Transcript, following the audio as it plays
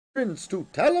To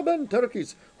Taliban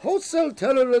Turkeys, Wholesale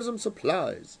Terrorism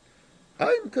Supplies.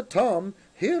 I'm Katam,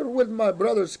 here with my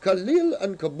brothers Khalil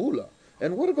and Kabula,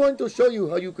 and we're going to show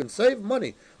you how you can save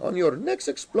money on your next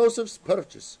explosives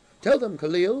purchase. Tell them,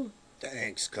 Khalil.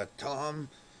 Thanks, Katam.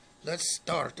 Let's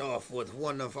start off with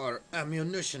one of our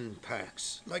ammunition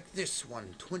packs, like this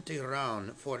one, 20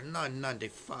 round for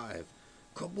 $9.95.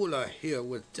 Kabula here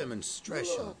with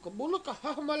demonstration.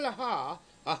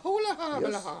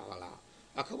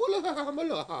 That's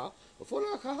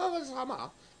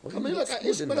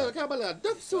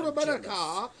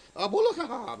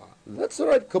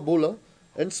right, Kabula.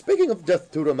 And speaking of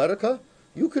death to America,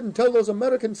 you can tell those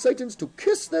American Satans to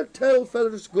kiss their tail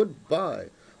feathers goodbye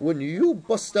when you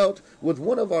bust out with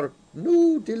one of our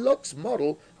new deluxe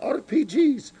model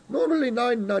RPGs, normally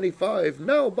 $9.95.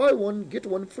 Now buy one, get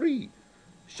one free.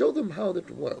 Show them how that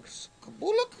works. Get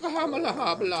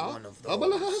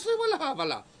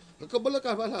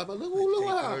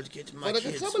my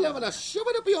kids. Shove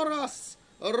it up your ass.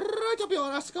 Right up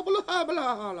your ass.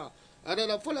 And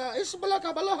then a full of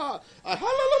Isbalaka.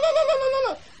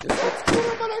 That's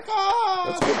good,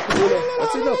 Kabula.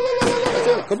 That's enough. That's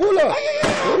it. Kabula.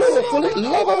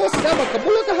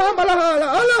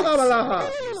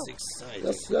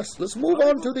 Let's move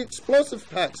on to the explosive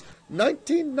packs.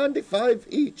 $19.95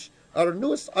 each. Our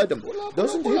newest item.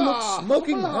 Doesn't he look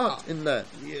smoking hot in that?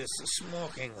 Yes,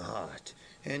 smoking hot.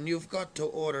 And you've got to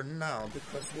order now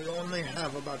because we only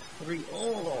have about 3.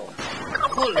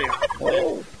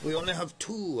 We only have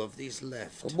 2 of these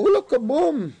left. Kabula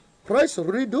kaboom! Price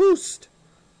reduced.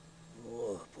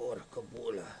 Oh, poor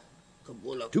Kabula.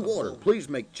 To order, please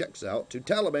make checks out to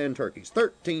Taliban Turkeys,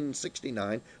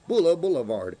 1369 Bula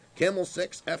Boulevard, Camel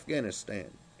 6,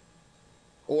 Afghanistan.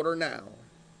 Order now.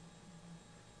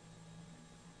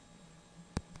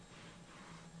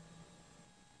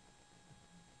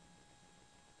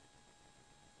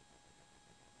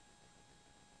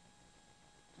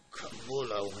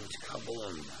 Kabula went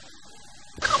kaboom.